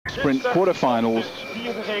sprint quarterfinals.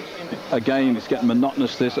 Again, it's getting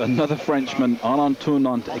monotonous. This another Frenchman, Arnaud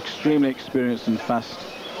Tournant, extremely experienced and fast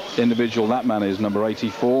individual. That man is number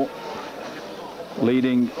 84,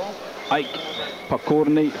 leading Eyk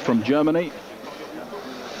Pokorny from Germany.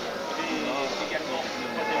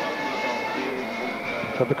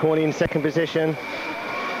 So Pokorny in second position.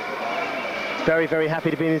 Very, very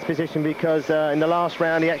happy to be in this position because in the last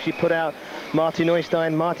round he actually put out Marty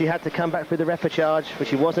Neustein. Marty had to come back through the repechage, which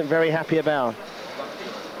he wasn't very happy about.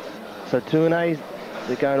 So Tournant,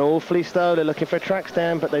 they're going awfully slow. They're looking for a track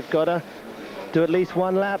stand, but they've got to do at least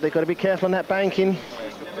one lap. They've got to be careful on that banking.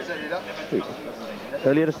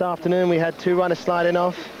 Earlier this afternoon we had two runners sliding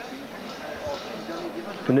off.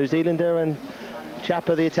 The New Zealander and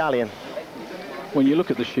Chapa, the Italian. When you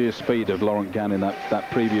look at the sheer speed of Laurent Gane in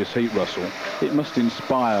that previous heat, Russell, it must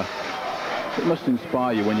inspire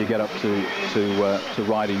you when you get up to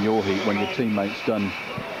ride in your heat, when your teammate's done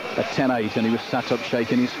a 10.8 and he was sat up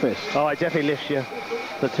shaking his fist. Oh, it definitely lifts you.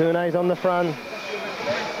 The Tournant's on the front.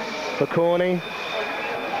 Pokorny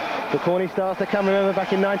starts to come. Remember,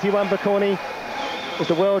 back in '91, Pokorny was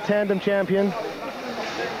the world tandem champion.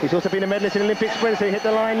 He's also been a medalist in Olympic sprint, so he hit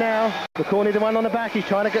the line now. Pokorny, the one on the back, he's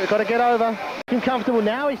got to get over. He's comfortable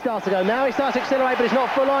now. He starts to go. Now he starts to accelerate, but it's not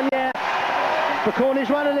full on yet. Pokorny's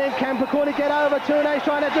running in. Can Pokorny get over? Tournant's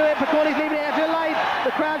trying to do it. Pokorny's leaving it out too late.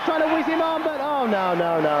 The crowd's trying to whiz him on, but oh no.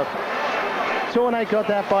 Tournant got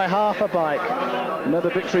that by half a bike. Another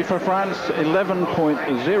victory for France,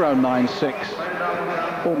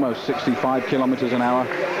 11.096, almost 65 kilometers an hour.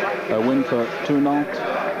 A win for Tournant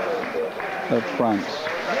of France.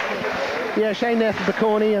 Yeah, shame there for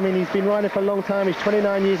Pokorny. I mean, he's been riding for a long time. He's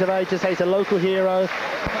 29 years of age. Just he's a local hero.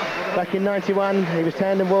 Back in '91, he was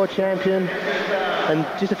tandem world champion. And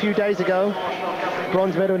just a few days ago,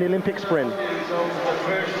 bronze medal in the Olympic sprint.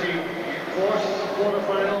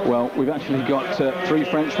 Well, we've actually got three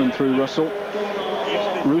Frenchmen through, Russell.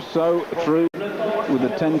 Rousseau through with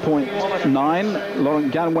a 10.9.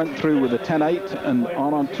 Laurent Gane went through with a 10.8. And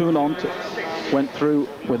Arnaud Tournant went through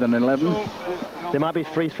with an 11. There might be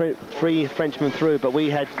three Frenchmen through, but we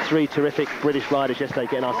had three terrific British riders yesterday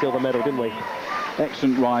getting our silver medal, didn't we?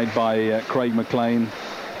 Excellent ride by Craig McLean,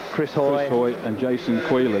 Chris Hoy and Jason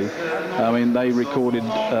Quealy. I mean, they recorded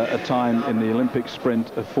a time in the Olympic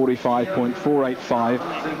sprint of 45.485.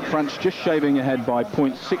 France just shaving ahead by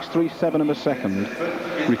 0.637 of a second,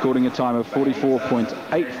 recording a time of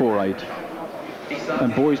 44.848.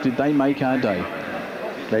 And boys, did they make our day.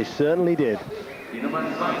 They certainly did.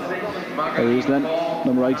 There he is then,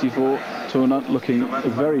 number 84, Tournant, looking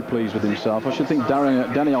very pleased with himself. I should think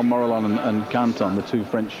Daniel Morillon and Canton, the two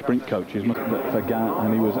French sprint coaches, looked for Gane,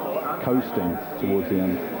 and he was coasting towards the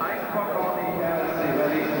end.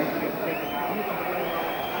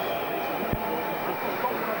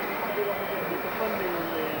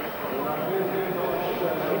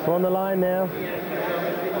 So on the line now,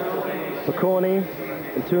 Pokorny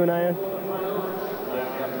and Tournant.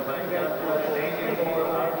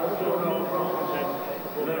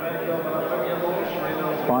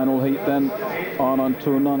 Final heat then, Arnaud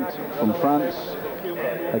Tournant from France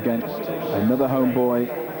against another homeboy,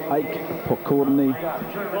 Eyk Pokorny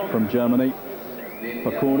from Germany.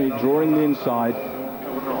 Pokorny drawing the inside.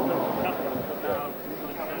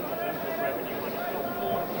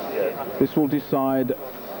 This will decide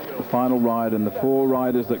the final ride, and the four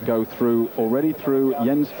riders that go through, already through: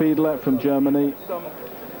 Jens Fiedler from Germany,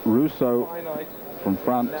 Rousseau from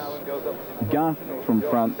France, Gane from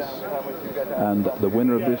France, and the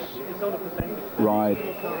winner of this ride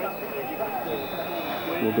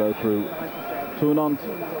will go through. Tournant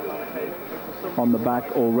on the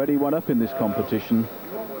back already went up in this competition,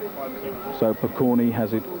 so Pokorny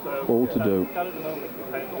has it all to do.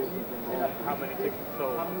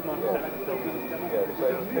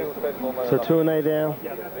 So Tournant there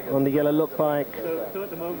on the yellow look bike,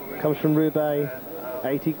 comes from Roubaix,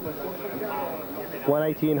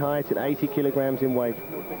 180 in height and 80 kilograms in weight.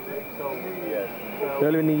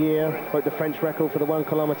 Earlier in the year, broke the French record for the 1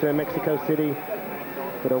 kilometer in Mexico City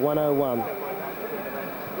with a 1:01.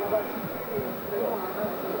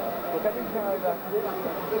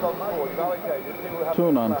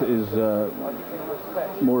 Tournant is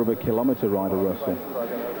more of a kilometer rider, Russell.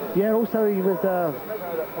 Yeah, also he was a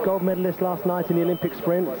gold medalist last night in the Olympic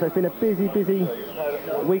sprint, so it's been a busy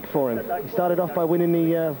week for him. He started off by winning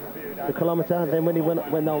the kilometer, then when he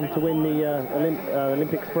went on to win the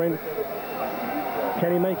Olympic sprint.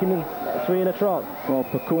 Can he make him 3 in a trot? Well,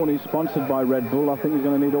 Pokorny, sponsored by Red Bull, I think he's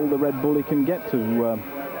going to need all the Red Bull he can get to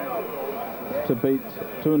beat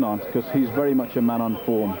Tournant, because he's very much a man on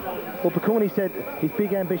form. Well, Pokorny said his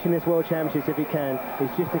big ambition in this World Championships, if he can, is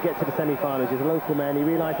just to get to the semi-finals. He's a local man. He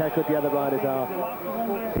realised how good the other riders are.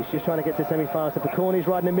 He's just trying to get to the semi-finals. So Pokorny's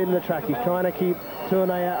right in the middle of the track. He's trying to keep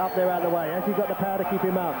Tournant up there out of the way. Has he got the power to keep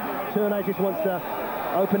him up? Tournant just wants to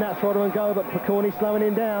open that throttle and go, but Pokorny's slowing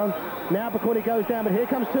him down. Now Pokorny goes down, but here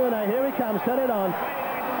comes Tournant. Here he comes. Turn it on.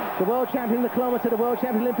 The world champion in the kilometre, the world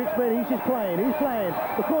champion Olympic sprint. He's just playing. He's playing.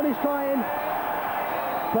 Pokorny's trying.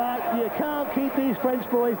 But you can't keep these French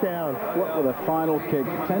boys down. What with a final kick,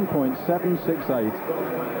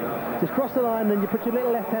 10.768. Just cross the line, then you put your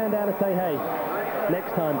little left hand down and say, hey,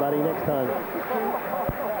 next time, buddy, next time.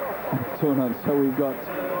 Tournant, so we've got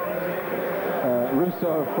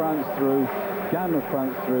Rousseau of France through, Gann of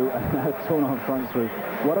France through, and now Tournant of France through.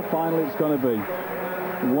 What a final it's going to be.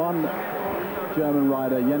 One German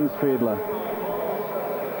rider, Jens Fiedler,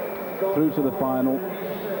 through to the final.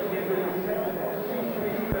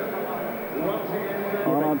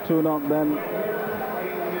 Arnaud Tournant then,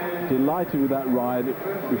 delighted with that ride,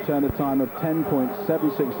 returned a time of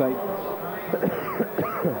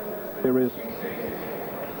 10.768. Here is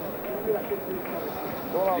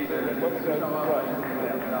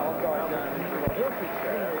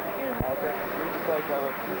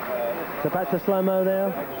so back to slow-mo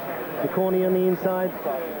there. Pokorny on the inside,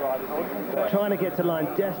 trying to get to line,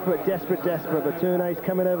 desperate, but Tournant's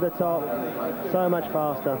coming over the top, so much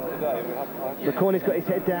faster. Pokorny's got his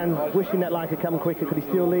head down, wishing that line could come quicker, could he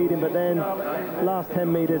still lead him, but then last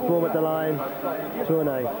 10 metres, boom at the line,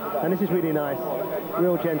 Tournant. And this is really nice,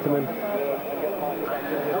 real gentleman.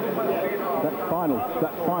 That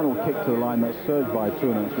final kick to the line, that surge by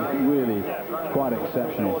Tournant, was really quite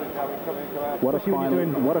exceptional. What a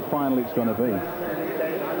final it's going to be.